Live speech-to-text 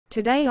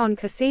Today on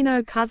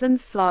Casino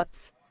Cousins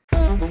Slots. All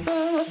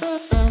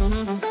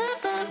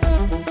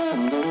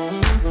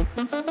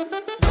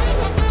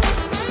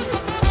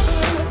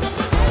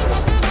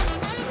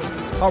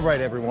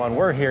right, everyone,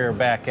 we're here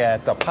back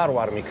at the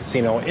Potawatomi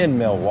Casino in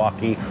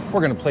Milwaukee.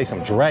 We're going to play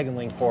some Dragon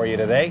Link for you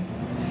today.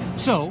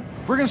 So,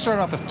 we're going to start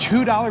off with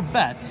 $2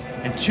 bets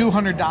and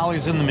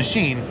 $200 in the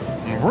machine,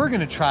 and we're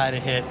going to try to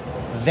hit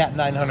that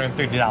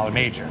 $930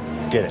 major.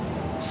 Let's get it.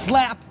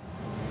 Slap!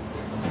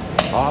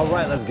 All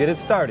right, let's get it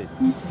started.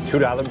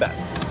 $2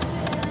 bets.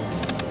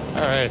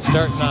 All right,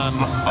 starting on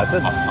That's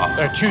it.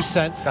 there are 2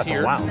 cents Got here.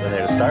 some wilds in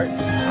there to start.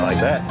 I like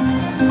that.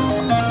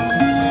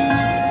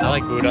 I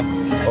like Buddha.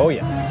 Oh,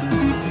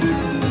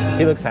 yeah.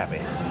 He looks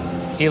happy.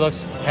 He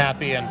looks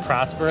happy and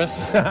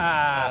prosperous.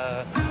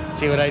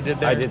 See what I did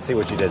there? I did see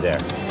what you did there.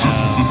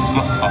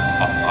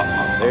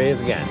 There he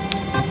is again.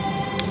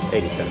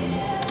 80 cents.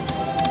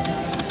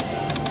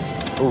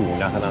 Ooh,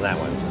 nothing on that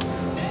one.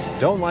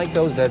 Don't like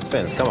those dead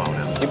spins. Come on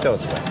now. Keep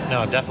those away.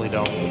 No, definitely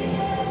don't.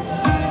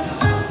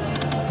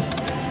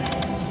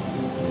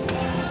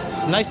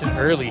 It's nice and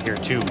early here,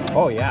 too.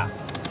 Oh, yeah.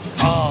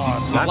 Oh,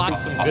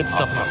 lots of some good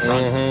stuff in the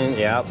front. Mm-hmm,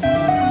 yep.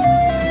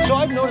 So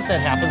I've noticed that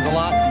happens a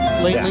lot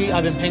lately. Yeah.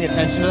 I've been paying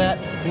attention to that.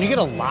 When you get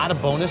a lot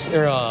of bonus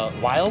or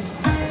wilds,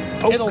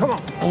 it'll come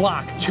on.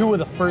 block 2 of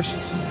the first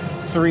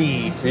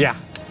 3. Yeah,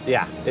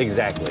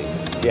 exactly.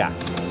 Yeah.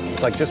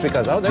 It's like just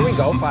because, oh, there we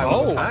go, 5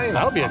 Oh, time.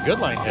 that'll be a good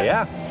line hit.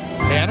 Yeah.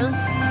 Banner?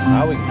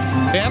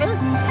 Banner?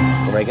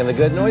 We're making the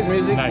good noise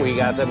music. Nice. We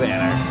got the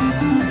banner.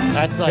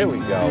 That's like, Here we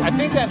go. I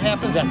think that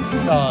happens at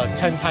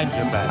 10 times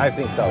your bet. I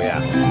think so,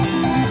 yeah.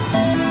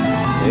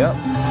 Yep.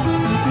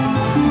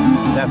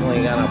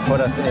 Definitely gonna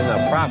put us in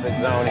the profit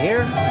zone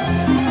here.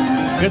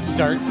 Good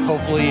start.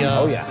 Hopefully,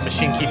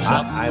 machine keeps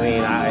up. I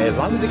mean, as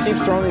long as it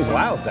keeps throwing these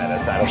wilds at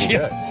us, that'll be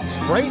good.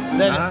 Right?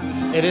 Then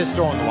it is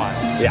throwing the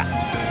wilds. Yeah.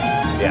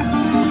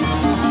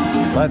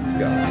 Let's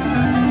go.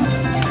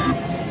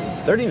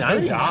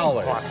 $39.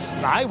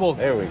 I will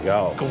There we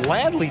go.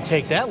 gladly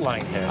take that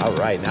line hit. All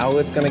right, now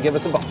it's gonna give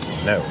us a bonus.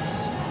 No.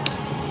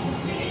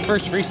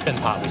 First free spin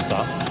pot we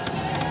saw.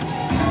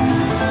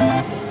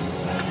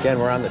 Again,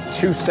 we're on the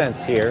 2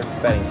 cents here,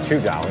 betting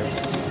 $2.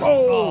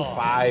 Oh,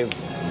 5.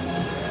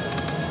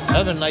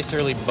 Another nice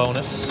early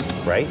bonus.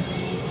 Right?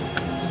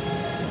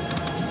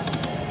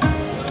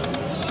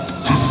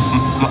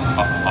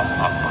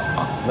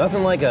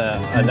 Nothing like a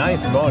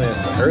nice bonus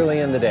early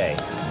in the day.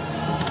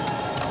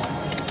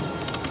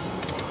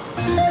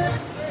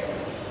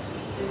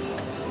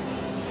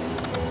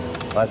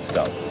 Let's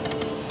go.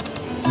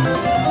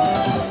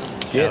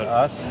 Get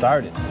us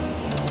started.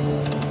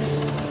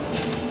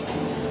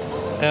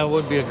 That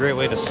would be a great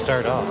way to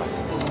start off.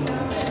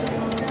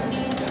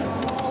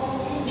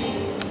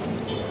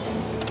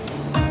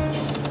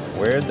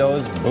 Where'd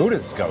those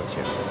Buddhas go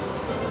to?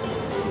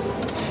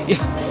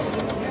 Yeah.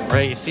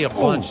 Right, you see a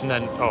bunch and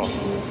then, I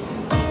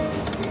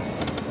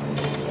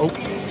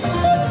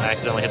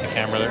accidentally hit the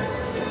camera there.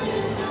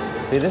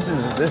 See, this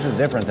is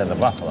different than the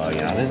buffalo, you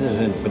know. This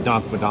isn't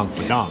badonk, badonk,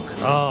 badonk.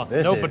 Oh,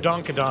 This no is-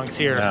 badonkadonks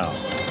here. No.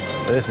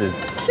 This is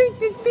dink,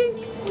 dink,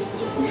 dink.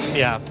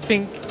 Yeah,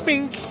 pink,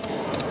 pink.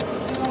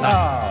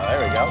 Oh, there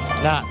we go.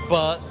 Not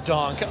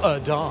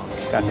badonk-a-donk.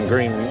 Got some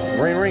green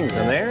rings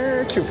in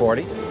there.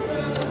 240.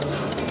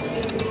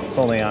 It's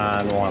only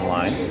on one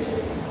line.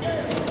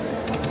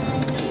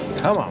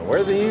 Come on, where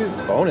are these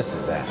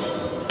bonuses at?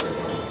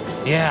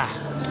 Yeah.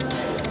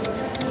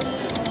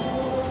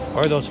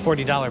 Or those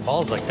 $40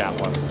 balls like that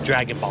one.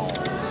 Dragon balls.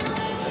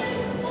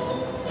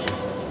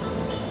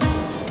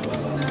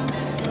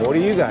 What do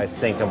you guys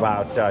think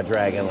about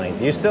Dragon Link?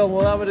 Do you still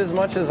love it as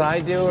much as I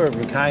do, or have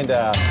you kind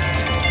of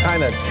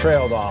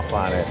trailed off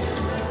on it?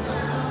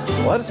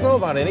 Let us know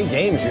about any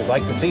games you'd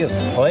like to see us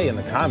play in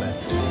the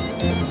comments.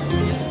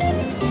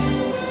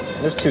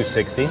 There's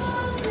 260.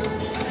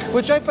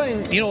 Which I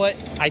find, you know what?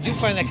 I do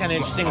find that kind of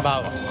interesting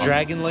about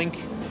Dragon Link.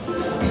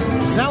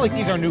 It's not like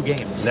these are new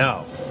games.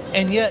 No.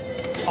 And yet,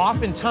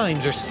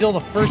 oftentimes, they're still the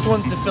first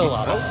ones to fill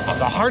up,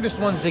 the hardest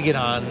ones to get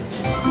on.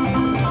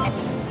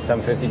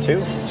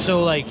 752.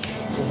 So, like,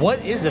 what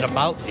is it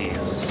about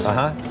these?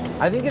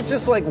 I think it's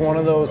just like one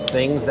of those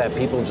things that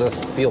people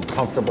just feel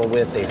comfortable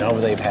with. They know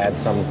they've had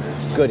some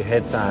good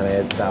hits on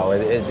it, so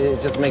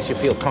it just makes you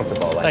feel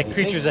comfortable. Like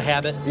Creatures of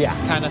Habit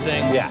kind of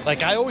thing? Yeah.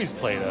 Like, I always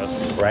play this.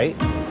 Right?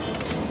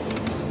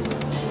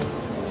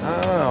 I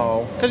don't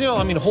know. Because, you know,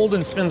 I mean, hold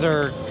and spins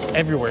are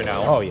everywhere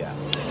now. Oh, yeah.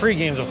 Free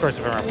games, of course,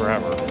 have been around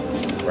forever.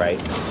 Right.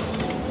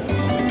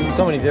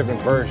 So many different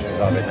versions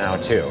of it now,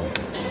 too.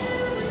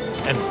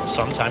 And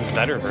sometimes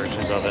better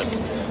versions of it.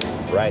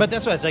 Right. But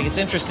that's why it's like, it's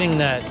interesting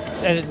that,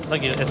 and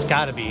it's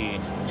got to be,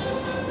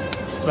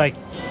 like,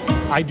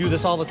 I do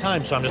this all the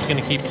time, so I'm just going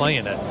to keep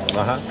playing it.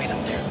 Right up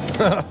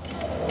there.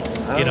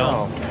 I don't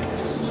know.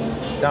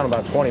 Down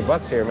about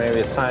 $20 here.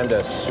 Maybe it's time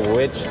to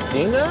switch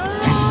Dina?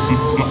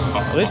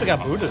 At least we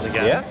got Buddhas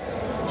again. Yeah.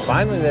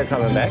 Finally, they're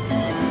coming back.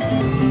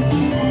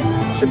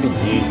 Should be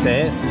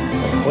decent.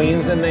 Some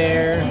queens in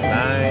there,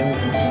 9s,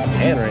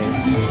 hand rings.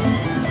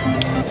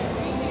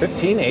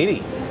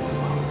 $15.80.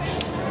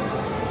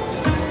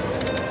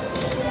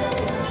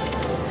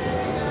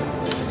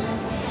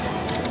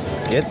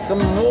 Get some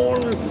more.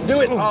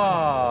 Do it.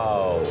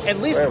 Oh. At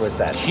least where it's was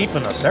that?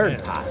 keeping us Third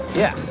in. pot.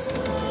 Yeah.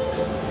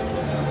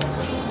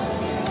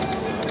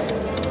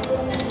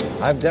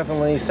 I've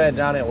definitely sat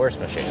down at worse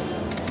machines.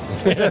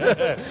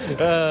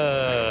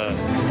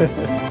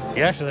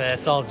 Actually,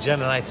 that's all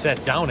Jen and I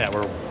sat down at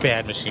were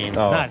bad machines.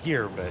 Oh. Not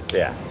here, but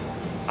Yeah.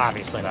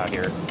 obviously not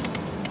here.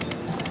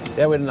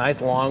 Yeah, we had a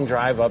nice long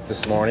drive up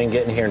this morning,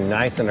 getting here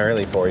nice and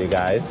early for you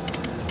guys,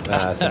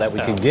 so that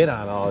we could get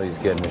on all these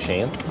good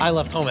machines. I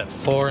left home at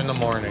 4 in the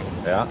morning,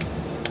 Yeah.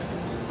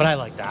 but I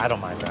like that. I don't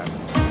mind that.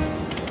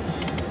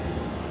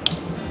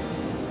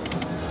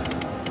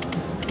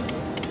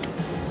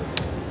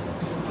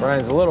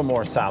 Brian's a little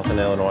more south in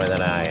Illinois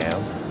than I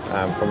am.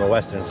 I'm from the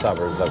western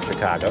suburbs of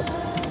Chicago.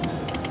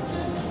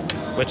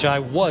 Which I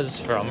was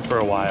from for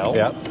a while.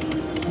 Yep.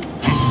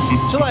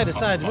 Till I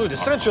decided to move to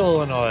Central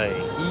Illinois.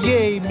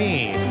 Yay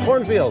me.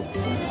 Cornfields.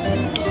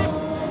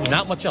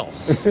 Not much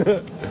else.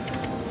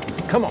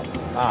 Come on.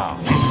 Ah.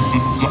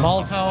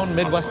 Small town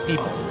Midwest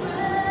people.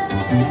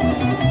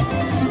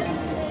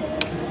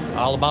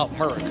 All about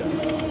America.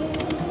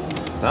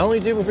 Not only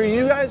did we for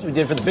you guys, we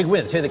did for the big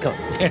wins. Here they come.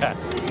 Yeah.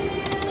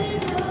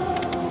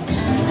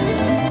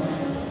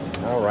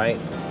 All right.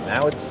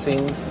 Now it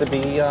seems to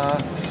be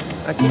not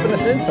keeping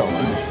us in so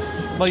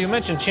much. Well, you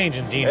mentioned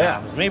changing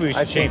denoms. Yeah. Maybe we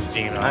should change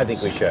denoms. I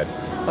think we should.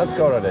 Let's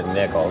go to the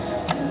nickels.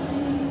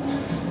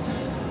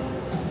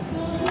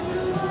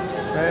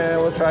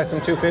 And we'll try some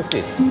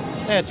 250s.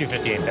 Yeah,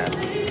 250 ain't bad.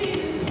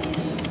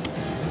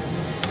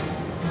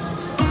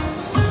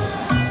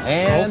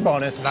 And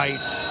bonus.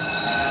 Nice.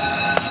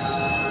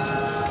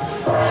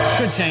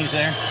 Good change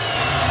there.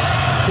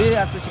 See,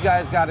 that's what you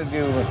guys got to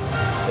do.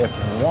 If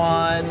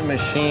one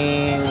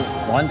machine,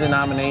 one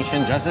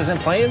denomination just isn't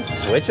playing,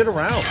 switch it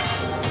around.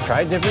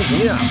 Try different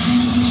denom.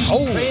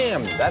 Oh,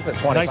 bam! That's a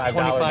 $25 Nice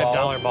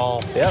 $25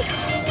 ball. Yep.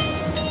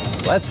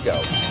 Let's go.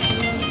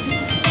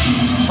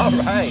 All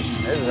right.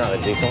 There's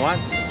another decent one.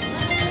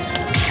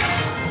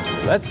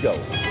 Let's go.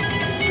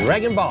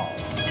 Dragon balls.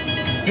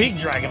 Big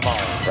Dragon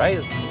balls. Right?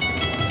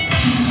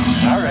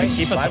 All right.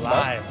 Keep us $5.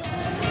 alive.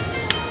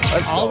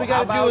 Let's All go. we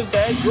gotta How do about is-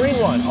 that green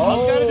one.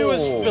 All we gotta do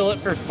is Oh. fill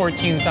it for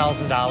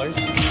 $14,000.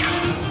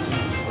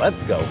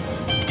 Let's go.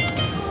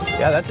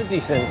 Yeah, that's a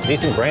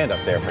decent brand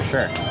up there for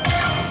sure.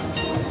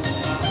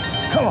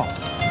 Come on.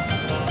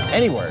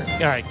 Any word. All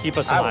right, keep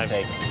us I will alive.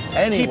 take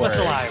any Keep word. us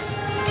alive.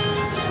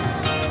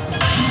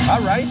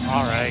 All right.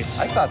 All right.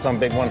 I saw some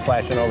big one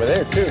flashing over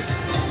there too.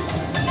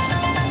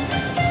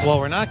 Well,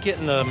 we're not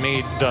getting the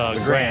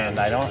grand.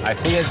 I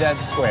see a dead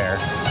square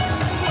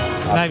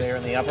up I've- there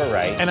in the upper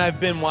right. And I've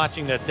been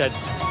watching that dead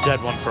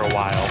one for a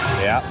while.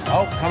 Yeah.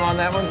 Oh, come on,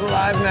 that one's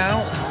alive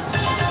now.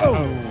 Oh,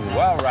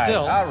 all right.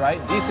 Still. All right,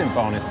 decent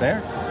bonus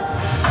there.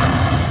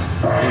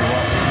 Let's see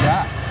what we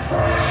got.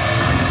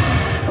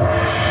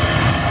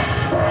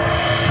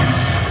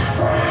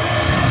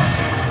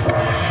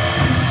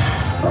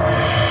 We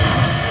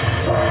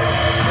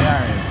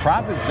are in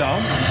profit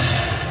zone.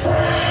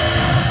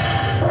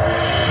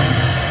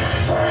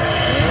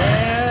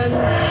 And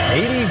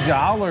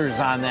 $80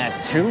 on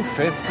that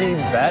 250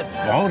 bet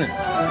bonus.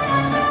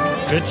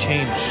 Good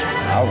change.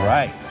 All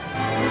right.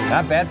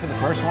 Not bad for the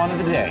first one of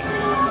the day.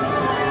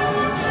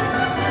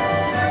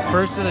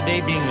 First of the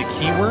day being the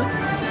keyword.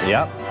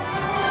 Yep.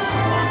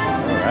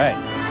 All right.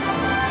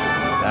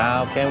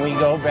 Now, can we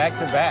go back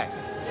to back?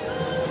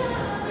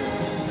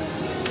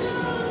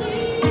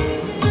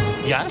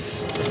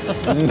 Yes.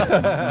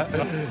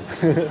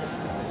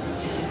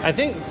 I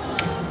think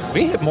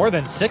we hit more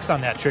than 6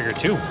 on that trigger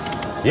too.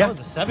 Yeah. That was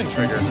a 7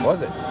 trigger.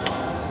 Was it?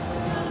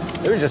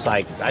 It was just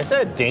like, I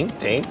said, ding,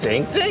 ding,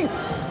 ding, ding.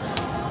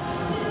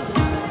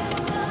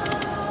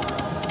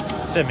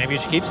 Said maybe you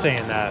should keep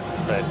saying that,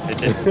 but it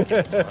didn't.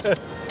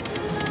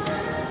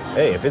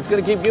 Hey, if it's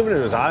going to keep giving it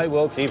to us, I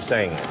will keep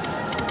saying it.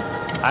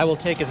 I will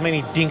take as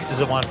many dinks as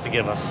it wants to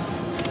give us.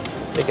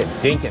 Take a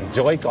dink and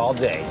doink all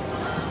day.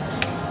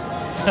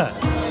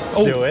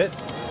 Oh, Do it.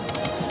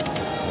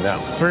 No.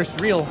 first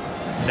reel,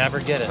 never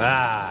get it.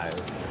 Ah.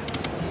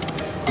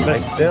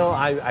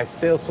 I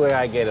still swear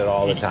I get it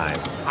all the time.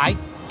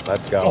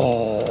 Let's go.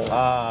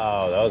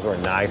 Oh, those were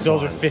nice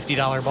Those ones. are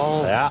 $50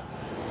 balls. Yeah.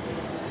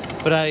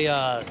 But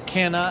I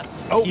cannot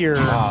Oh. hear.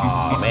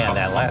 Oh, man,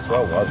 that last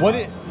row was. What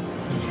it?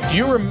 Do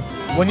you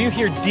when you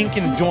hear dink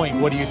and doink?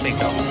 What do you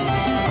think of?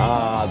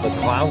 The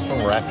clowns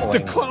from wrestling. The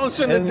clowns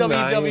from the In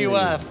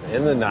WWF. 90s.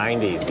 In the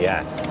 90s,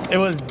 yes. It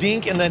was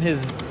Dink and then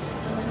his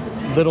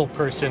little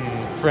person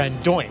friend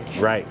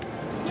Doink. Right.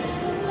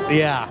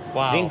 Yeah.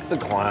 Wow. Dink the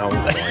clown,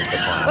 doink the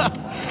clown.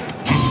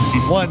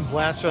 One,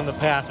 blast from the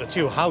past, but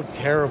two, how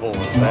terrible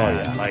was Oh,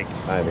 that? yeah. Like,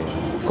 I mean,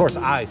 of course,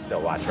 I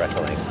still watch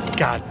wrestling.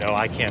 God, no,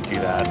 I can't do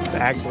that. It's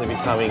actually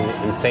becoming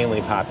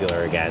insanely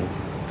popular again.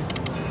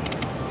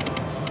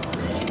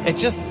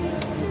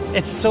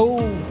 It's so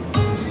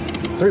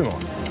 3 more.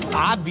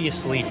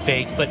 obviously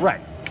fake, but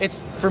Right.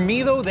 it's for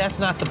me though, that's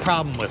not the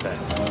problem with it.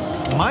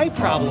 My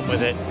problem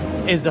with it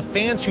is the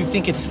fans who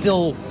think it's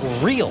still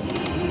real.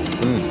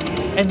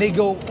 and they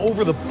go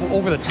over the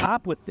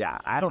top with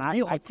that.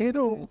 I can't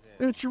know.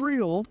 It's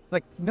real.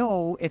 Like,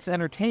 no, it's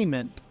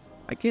entertainment.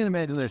 I can't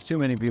imagine there's too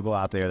many people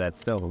out there that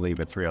still believe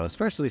it's real,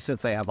 especially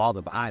since they have all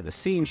the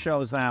behind-the-scenes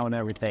shows now and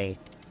everything.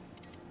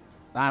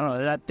 I don't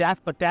know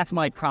but that's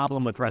my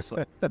problem with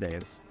wrestling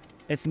nowadays.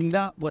 It's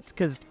not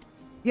because,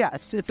 yeah,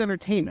 it's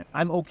entertainment.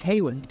 I'm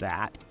okay with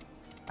that.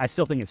 I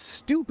still think it's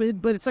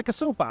stupid, but it's like a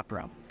soap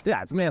opera.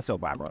 Yeah, it's a man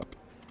soap opera.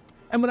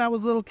 And when I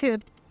was a little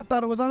kid, I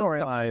thought it was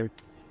storyline,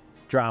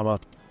 drama.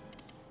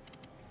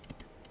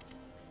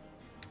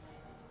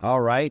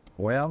 All right,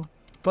 well,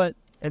 but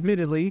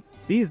admittedly,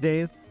 these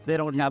days they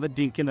don't have a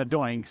dink and a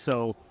doink,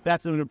 so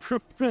that's an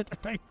improvement.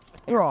 Right?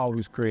 They're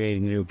always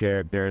creating new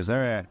characters.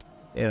 They're,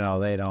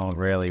 they don't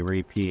really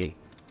repeat.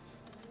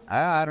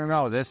 I don't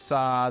know. This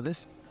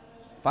 5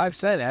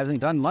 set hasn't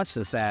done much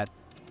this at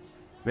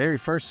very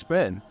first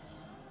spin.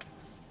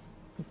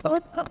 All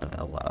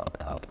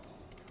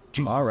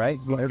right,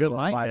 good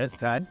line. That's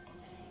time.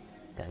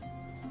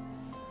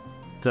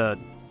 The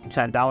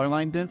 $10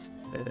 line did?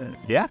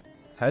 Yeah,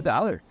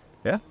 $10.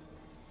 Yeah.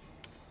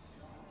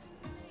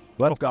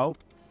 Let's go.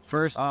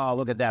 First. Oh,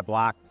 look at that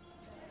block.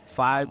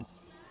 5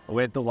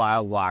 with the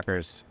wild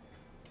blockers.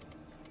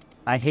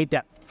 I hate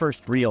that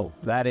first reel.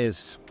 That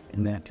is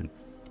in that too.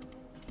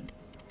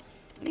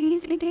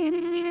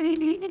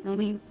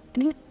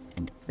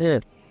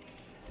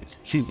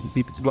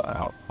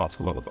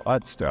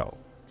 Let's go.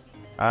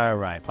 All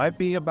right. Might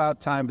be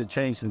about time to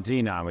change some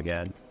denom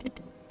again.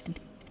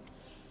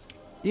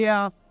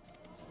 Yeah.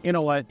 You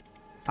know what?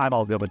 I'm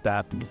all good with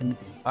that.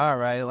 All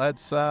right.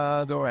 Let's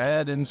go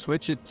ahead and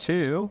switch it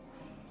to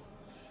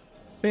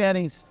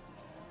pennies.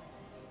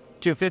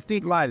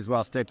 250? Might as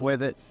well stick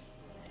with it.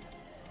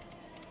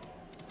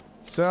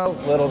 So,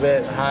 a little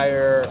bit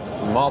higher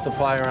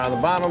multiplier on the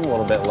bottom, a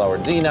little bit lower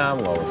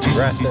denom, lower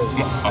progressive,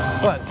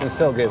 but can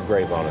still give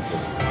great bonuses.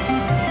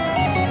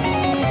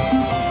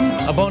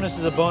 A bonus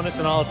is a bonus,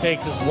 and all it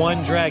takes is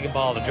one Dragon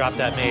Ball to drop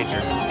that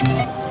major.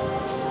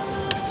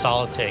 That's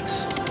all it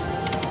takes.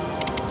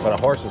 But a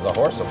horse is a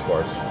horse, of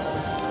course.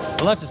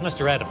 Unless it's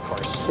Mr. Ed, of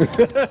course.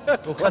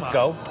 Well, let's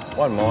go.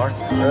 One more.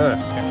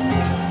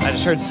 I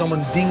just heard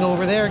someone ding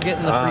over there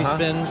getting the free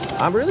spins.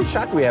 I'm really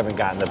shocked we haven't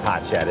gotten the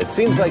pots yet. It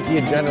seems like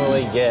you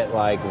generally get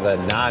like the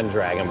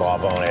non-Dragon Ball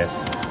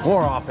bonus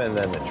more often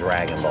than the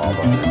Dragon Ball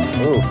bonus.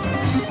 Ooh,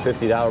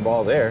 $50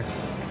 ball there.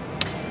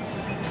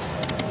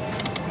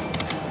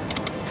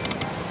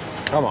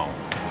 Come on,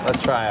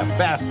 let's try a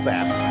fast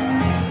bat.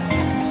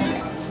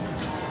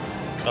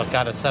 Oh, it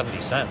got us 70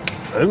 cents.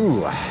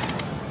 Ooh.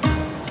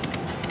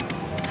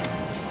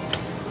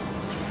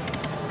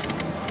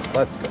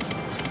 Let's go.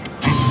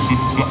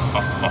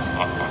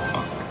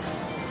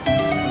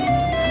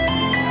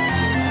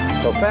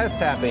 So fast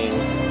tapping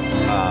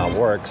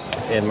works,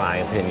 in my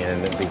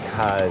opinion,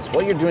 because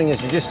what you're doing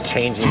is you're just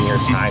changing your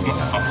timing.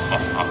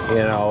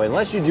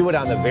 Unless you do it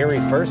on the very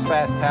first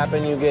fast tap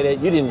and you get it,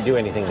 you didn't do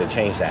anything to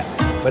change that.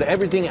 But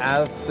everything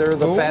after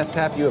the fast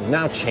tap, you have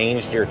now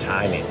changed your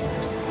timing.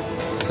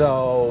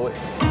 So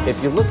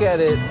if you look at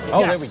it,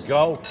 there we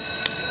go.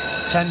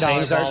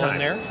 $10 ball in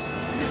there.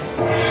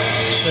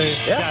 So you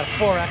got a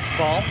 4X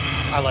ball.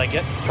 I like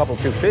it. A couple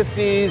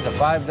 250s, a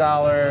 $5.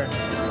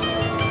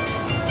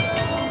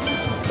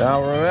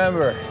 Now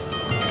remember,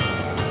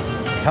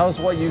 tell us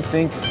what you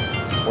think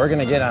we're going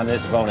to get on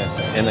this bonus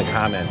in the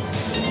comments.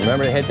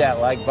 Remember to hit that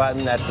like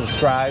button, that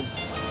subscribe,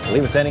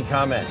 leave us any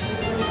comment.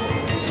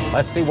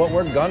 Let's see what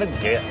we're going to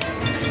get.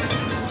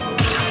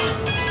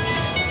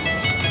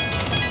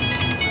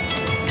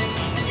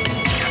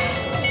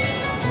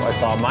 Oh, I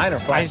saw mine are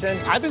flashing.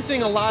 I've been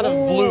seeing a lot of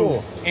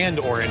blue and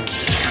orange.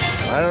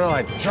 I don't know.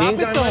 I think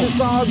I might have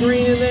saw a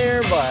green in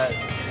there, but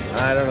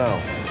I don't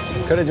know.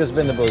 Could have just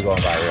been the blue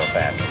going by real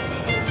fast.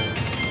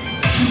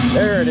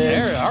 There it is.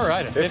 There, all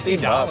right, a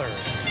 $50.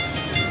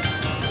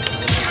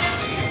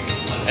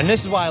 And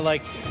this is why I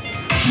like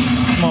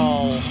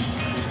small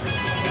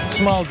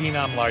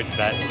denom, large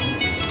bet.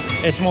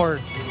 It's more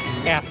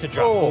apt to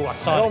drop. Oh, I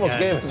saw it it almost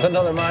again. gave us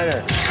another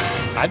minor.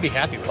 I'd be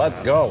happy with Let's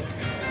go.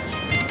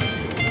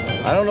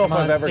 I don't know if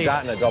I've ever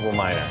gotten a double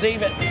minor.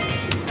 Save it.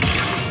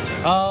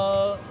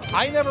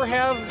 I never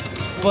have,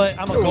 but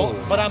I'm a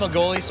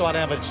goalie, so I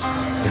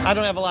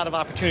don't have a lot of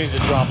opportunities to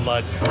draw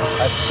blood.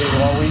 Let's see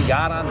what we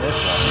got on this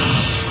one.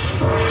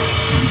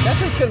 I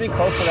guess it's going to be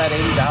close to that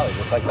 $80,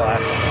 just like the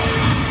last one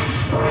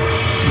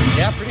was.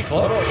 Yeah, pretty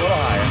close. A little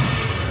higher.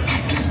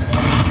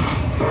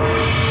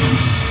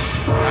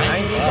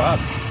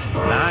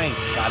 $90.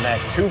 Nice on that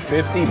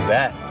 250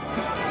 bet.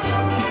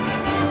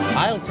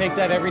 I'll take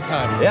that every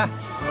time. Yeah.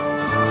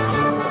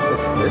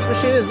 This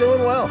machine is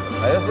doing well.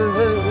 As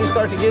we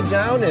start to get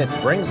down, it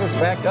brings us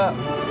back up.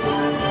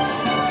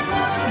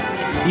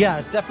 Yeah,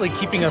 it's definitely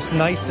keeping us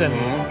nice and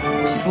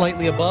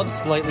slightly above,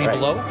 slightly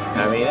below.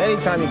 I mean,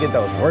 anytime you get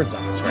those words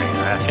on the screen,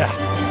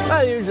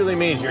 that usually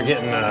means you're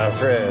getting a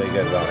really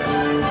good bonus.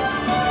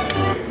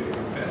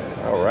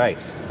 All right,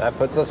 that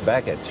puts us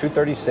back at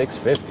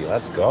 $236.50.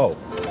 Let's go.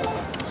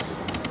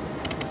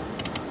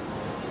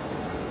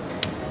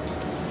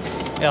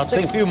 Yeah, I'll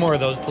take a few more of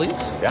those, please.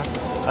 Yeah,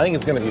 I think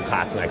it's going to be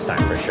pots next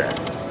time for sure.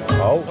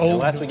 Oh,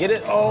 unless we get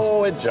it.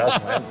 Oh, it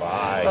just went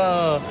by.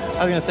 I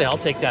was going to say, I'll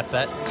take that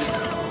bet.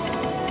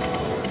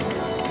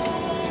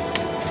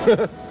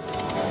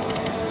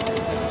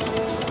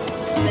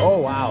 Oh,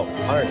 wow.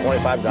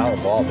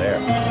 $125 ball there.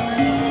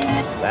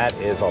 That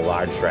is a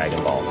large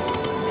Dragon Ball.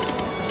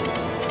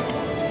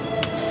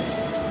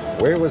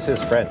 Where was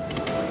his friends?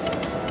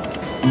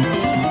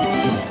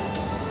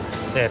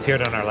 They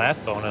appeared on our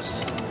last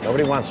bonus.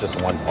 Nobody wants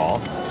just one ball.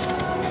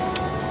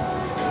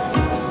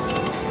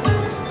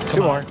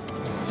 Two more.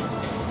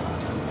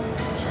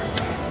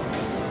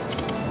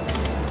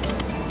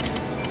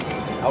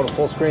 Out a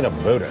full screen of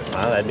Buddhas,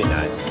 huh? That'd be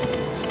nice.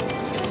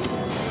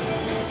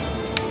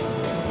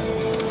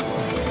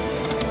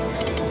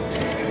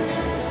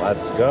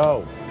 Let's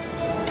go.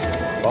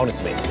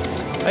 Bonus me.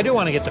 I do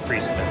want to get the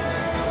free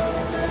spins.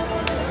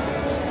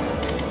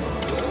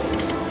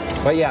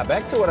 But yeah,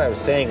 back to what I was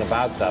saying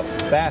about the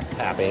fast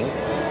tapping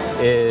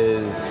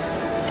is,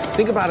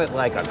 think about it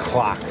like a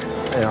clock,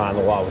 on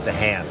the wall with the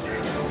hands.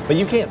 But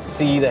you can't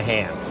see the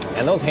hands,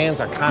 and those hands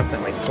are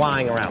constantly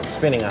flying around,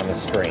 spinning on the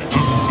screen.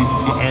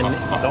 And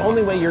the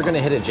only way you're going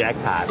to hit a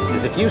jackpot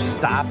is if you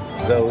stop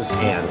those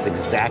hands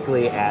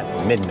exactly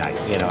at midnight.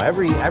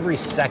 Every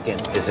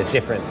second is a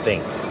different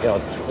thing.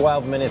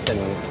 12 minutes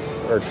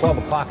or 12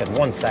 o'clock and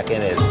 1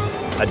 second is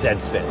a dead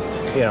spin.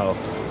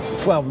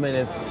 12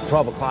 minutes,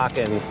 12 o'clock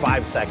and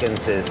 5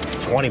 seconds is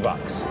 20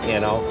 bucks,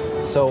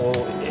 So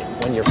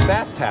when you're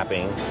fast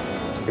tapping,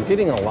 you're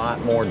getting a lot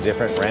more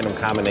different random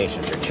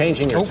combinations. You're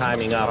changing your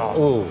timing up.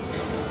 Ooh,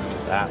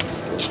 that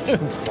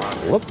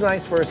looked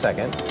nice for a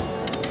second.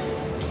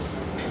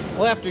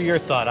 Well, after your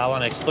thought, I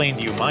want to explain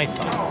to you my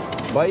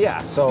thought. But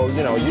yeah, so,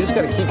 you just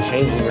got to keep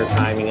changing your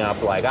timing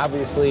up. Like,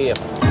 obviously, if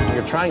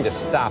you're trying to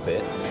stop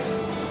it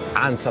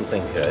on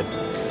something good,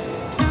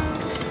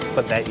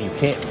 but that you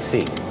can't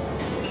see.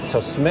 So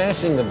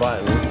smashing the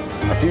button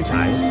a few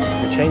times,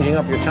 you're changing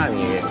up your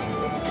timing.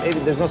 Maybe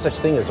there's no such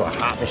thing as a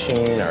hot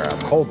machine or a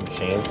cold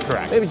machine.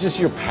 Correct. Maybe just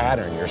your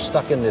pattern. You're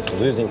stuck in this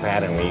losing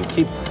pattern where you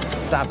keep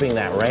stopping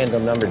that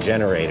random number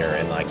generator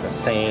in like the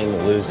same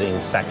losing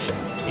section.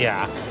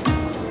 Yeah.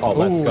 Oh,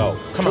 let's go.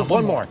 Come on,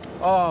 one more.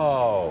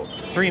 Oh.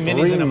 3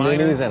 minis and a minor.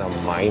 3 minis and a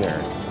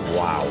minor.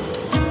 Wow.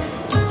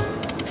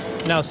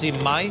 Now, see,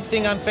 my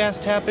thing on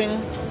fast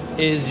tapping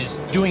is just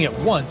doing it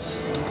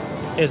once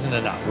isn't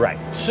enough. Right.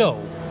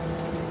 So,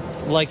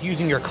 like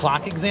using your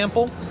clock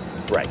example.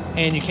 Right.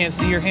 And you can't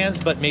see your hands,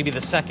 but maybe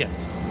the second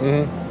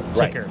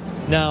ticker.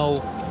 Right.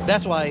 Now,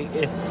 that's why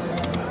if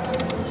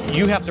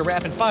you have to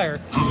rapid fire,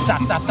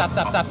 stop,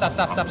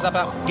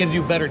 gives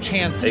you a better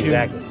chance to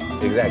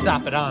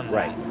stop it on.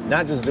 Right.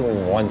 Not just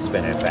doing one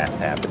spin at fast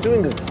tap, but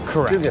doing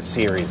a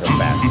series of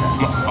fast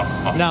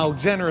taps. Now,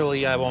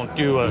 generally, I won't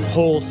do a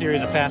whole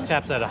series of fast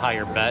taps at a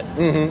higher bet.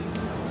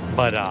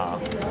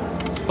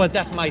 But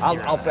that's my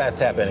theory. I'll fast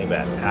tap any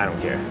bet. I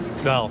don't care.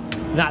 Well,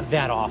 not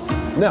that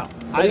often. No.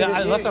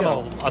 Unless I'm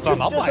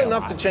up just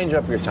enough to change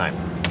up your time.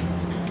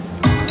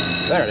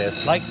 There it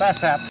is. Like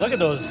fast tap. Look at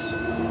those.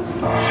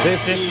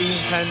 50,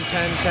 10,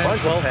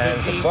 12,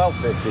 50. 12,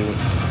 50.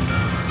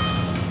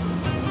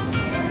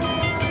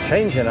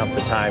 Changing up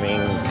the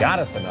timing. Got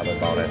us another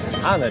bonus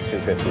on the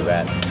 250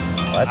 bet.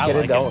 Let's get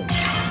it going.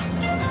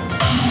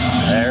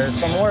 There's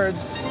some words.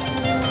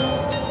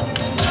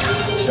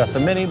 It's just a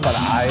mini, but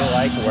I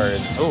like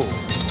words. Ooh.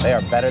 They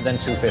are better than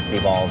 250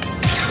 balls.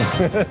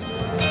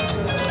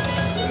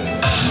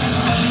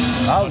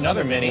 Oh,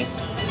 another mini.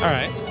 All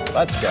right.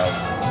 Let's go.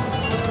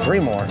 3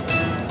 more.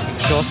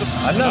 Show us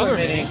another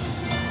mini.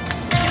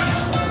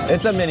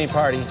 It's a mini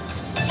party.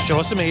 Show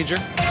us a major.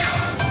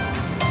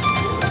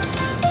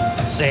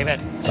 Save it.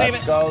 Save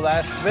Let's go.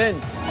 Last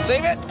spin.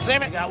 Save it.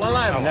 Save it. Got one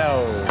left.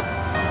 No.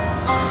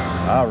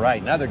 All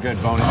right. Another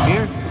good bonus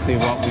here. Let's see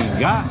what we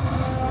got.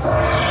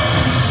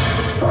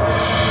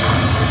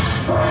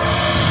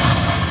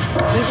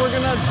 I think we're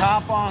going to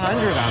top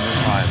 100 on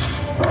this one.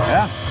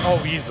 Yeah.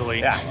 Oh, easily.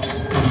 Yeah.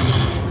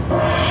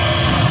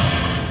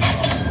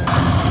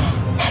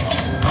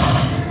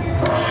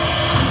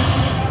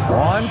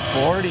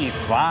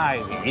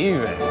 $145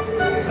 even.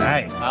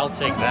 Nice. I'll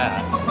take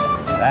that.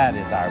 That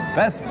is our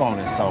best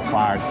bonus so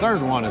far.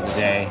 Third one of the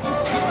day.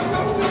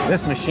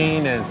 This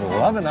machine is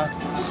loving us.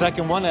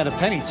 Second one at a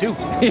penny, too.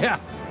 Yeah.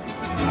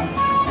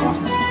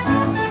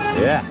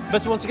 Yeah.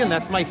 But once again,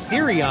 that's my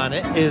theory on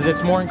it, is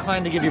it's more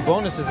inclined to give you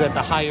bonuses at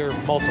the higher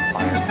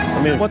multiplier.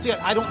 I mean, once again,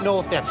 I don't know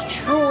if that's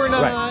true or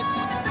not.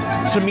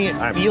 Right. To me, it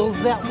feels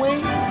that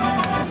way.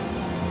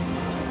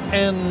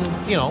 And,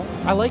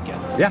 I like it.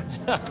 Yeah.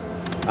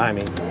 I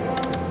mean,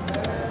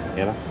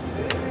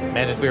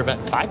 And if we were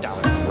betting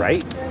 $5.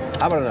 Right?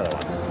 How about another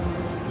one?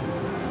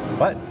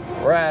 But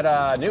we're at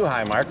a new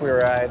high mark. We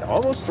were at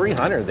almost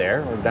 300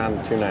 there. We're down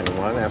to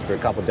 291 after a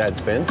couple dead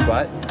spins,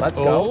 but let's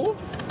go.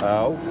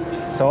 Oh.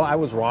 So I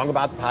was wrong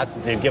about the pots.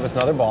 It did give us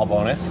another ball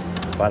bonus,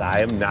 but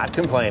I am not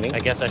complaining. I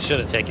guess I should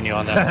have taken you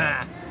on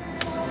that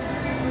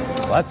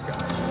one. Let's go.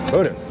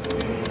 Buddhas.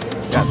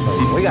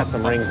 We got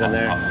some rings in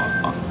there.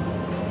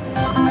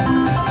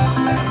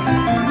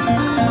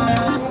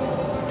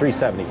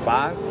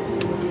 $375.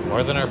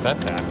 More than our bet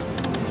back.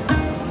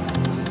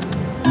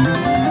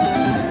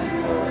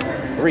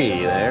 3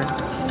 there.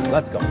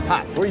 Let's go.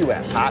 Pots, where you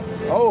at, Pots?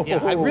 Oh, Yeah,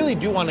 I really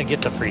do want to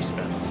get the free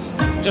spins,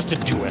 just to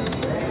do it.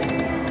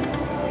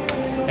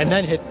 And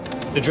then hit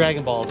the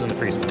Dragon Balls and the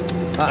free spins.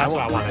 That's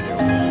what I want to do.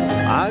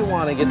 I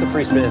want to get the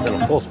free spins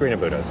and a full screen of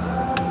Buddhas.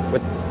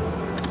 With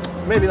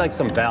maybe like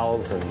some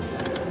bells and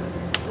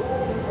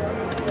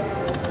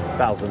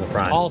bells in the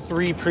front. All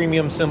 3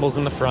 premium symbols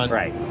in the front.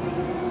 Right.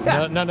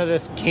 Yeah. None of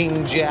this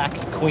King, Jack,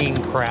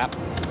 Queen crap.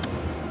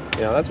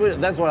 You know,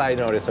 that's what I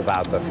notice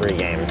about the free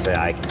games.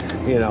 Like,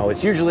 you know,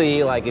 it's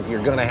usually like if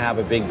you're gonna have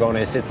a big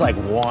bonus, it's like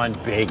one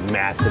big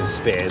massive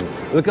spin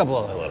with a couple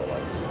of little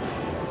ones.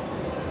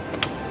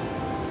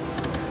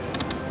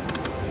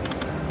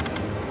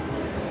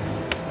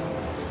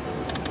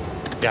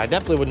 Yeah, I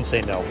definitely wouldn't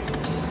say no.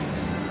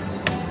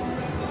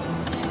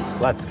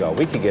 Let's go.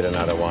 We could get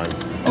another one.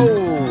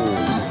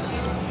 Oh.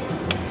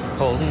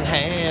 Holding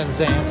hands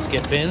and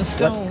skipping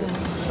stones.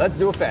 Let's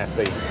do a fast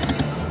lead.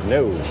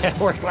 No. Yeah,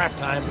 worked last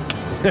time.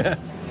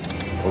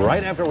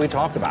 Right after we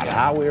talked about it.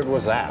 How weird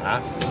was that,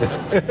 huh?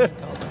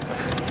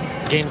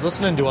 Game's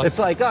listening to us. It's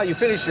like, oh, you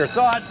finished your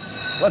thought.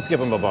 Let's give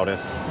them a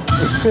bonus.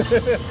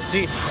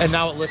 See, and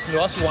now it listened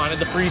to us. Wanted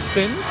the free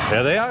spins.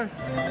 There they are.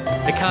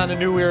 They kind of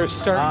knew we were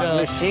starting to...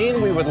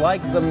 Machine, we would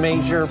like the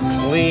major,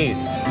 please.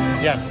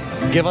 Yes,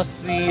 give us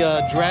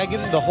the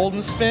dragon, the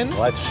Holden spin.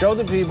 Let's show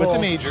the people with the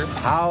major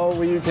how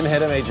you can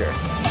hit a major.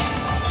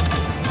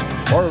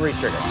 Or a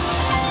re-trigger.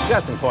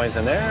 Got some coins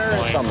in there,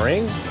 some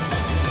ring.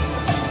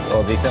 A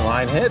little decent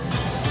line hit.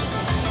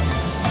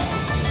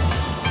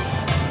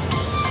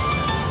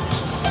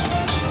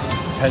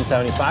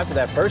 $10.75 for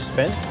that first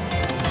spin.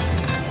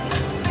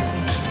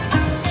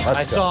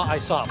 I saw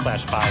it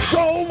flash by.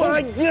 Oh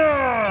my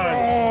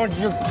God!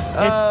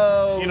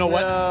 You know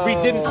what? We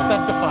didn't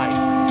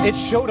specify. It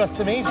showed us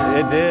the major.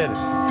 It did.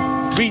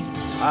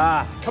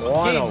 Come on,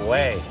 one game.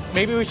 away.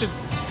 Maybe we should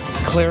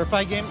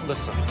clarify, game.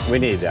 Listen. We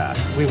need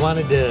we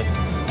wanted to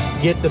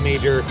get the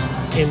major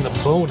in the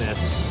bonus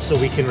so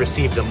we can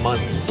receive the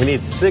money. We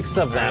need 6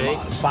 of them.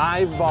 Right.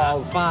 5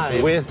 balls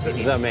 5 with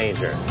the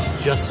major.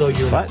 Just so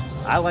you know. But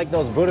I like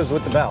those Buddhas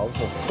with the bells.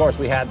 Of course,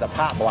 we had the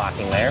pot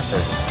blocking there for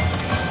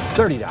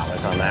 $30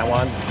 on that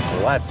one.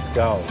 Let's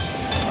go.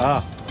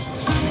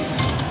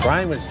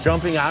 Brian was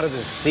jumping out of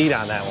his seat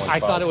on that one. I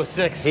thought it was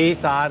 6. He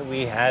thought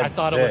we had 6.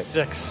 I thought it was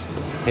 6.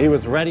 He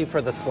was ready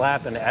for the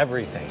slap and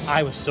everything.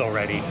 I was so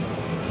ready.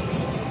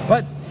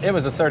 But it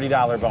was a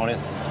 $30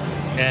 bonus.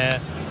 Yeah.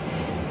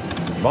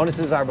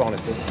 Bonuses are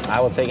bonuses. I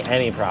will take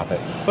any profit.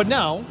 But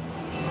now,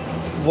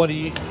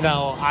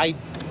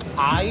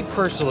 I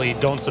personally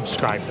don't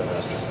subscribe to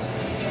this.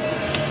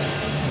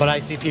 But I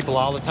see people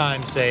all the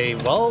time say,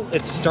 well,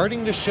 it's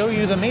starting to show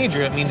you the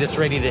major. It means it's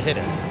ready to hit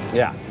it.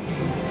 Yeah.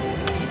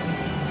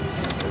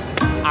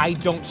 I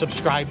don't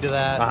subscribe to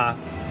that.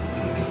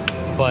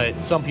 But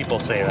some people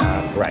say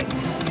that. Right.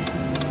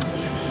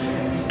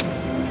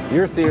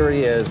 Your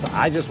theory is,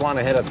 I just want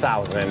to hit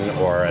 1,000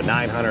 or a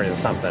 900 and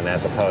something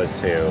as opposed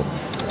to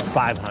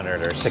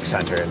 500 or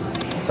 600.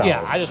 So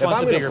yeah, I just want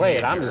the bigger if I'm going to play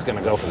major. it, I'm just going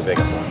to go for the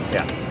biggest one.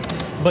 Yeah.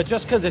 But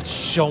just because it's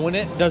showing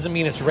it doesn't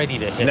mean it's ready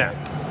to hit it.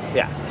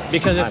 Yeah.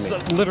 Because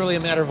it's literally a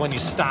matter of when you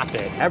stop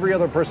it. Every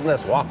other person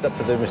that's walked up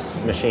to the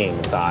machine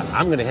thought,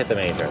 I'm going to hit the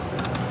major.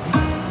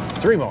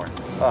 3 more.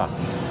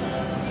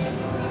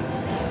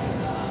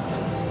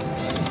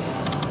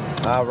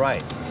 All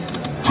right.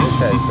 This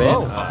has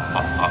been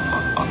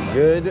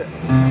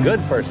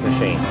good first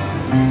machine.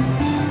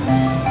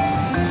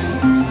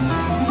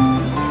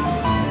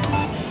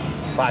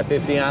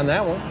 $5.50 on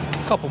that one.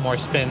 A couple more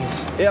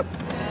spins. Yep.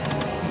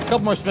 A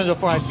couple more spins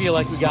before I feel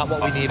like we got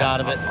what we need out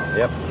of it.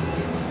 Yep.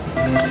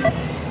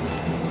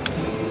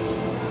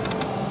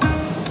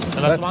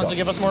 Unless it wants to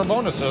give us more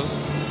bonuses.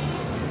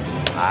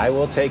 I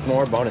will take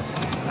more bonuses.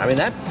 I mean,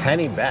 that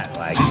penny bet,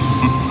 like...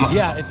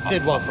 Yeah, it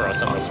did well for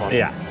us on this one.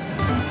 Yeah.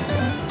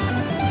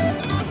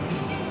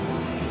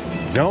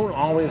 Don't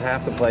always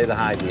have to play the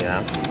high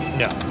DM.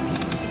 Yeah.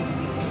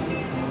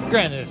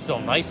 Granted, it's still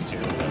nice to.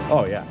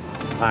 Oh, yeah.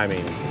 I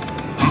mean...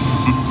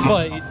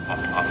 But...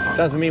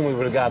 Doesn't mean we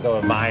would have got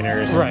the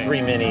minors and 3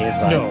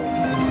 minis. Like, no.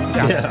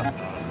 Yeah.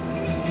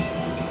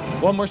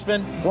 One more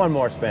spin? One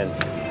more spin.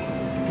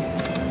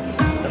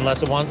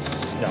 Unless it wants...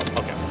 No.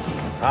 Okay.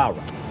 All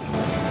right.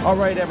 All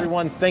right,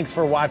 everyone. Thanks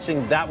for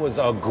watching. That was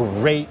a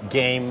great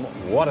game.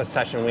 What a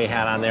session we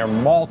had on there.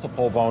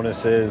 Multiple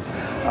bonuses,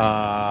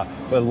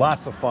 but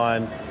lots of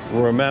fun.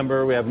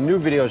 Remember, we have new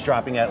videos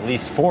dropping at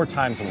least 4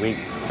 times a week.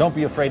 Don't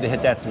be afraid to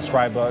hit that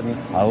subscribe button,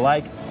 a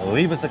like,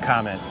 leave us a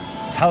comment.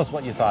 Tell us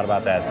what you thought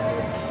about that.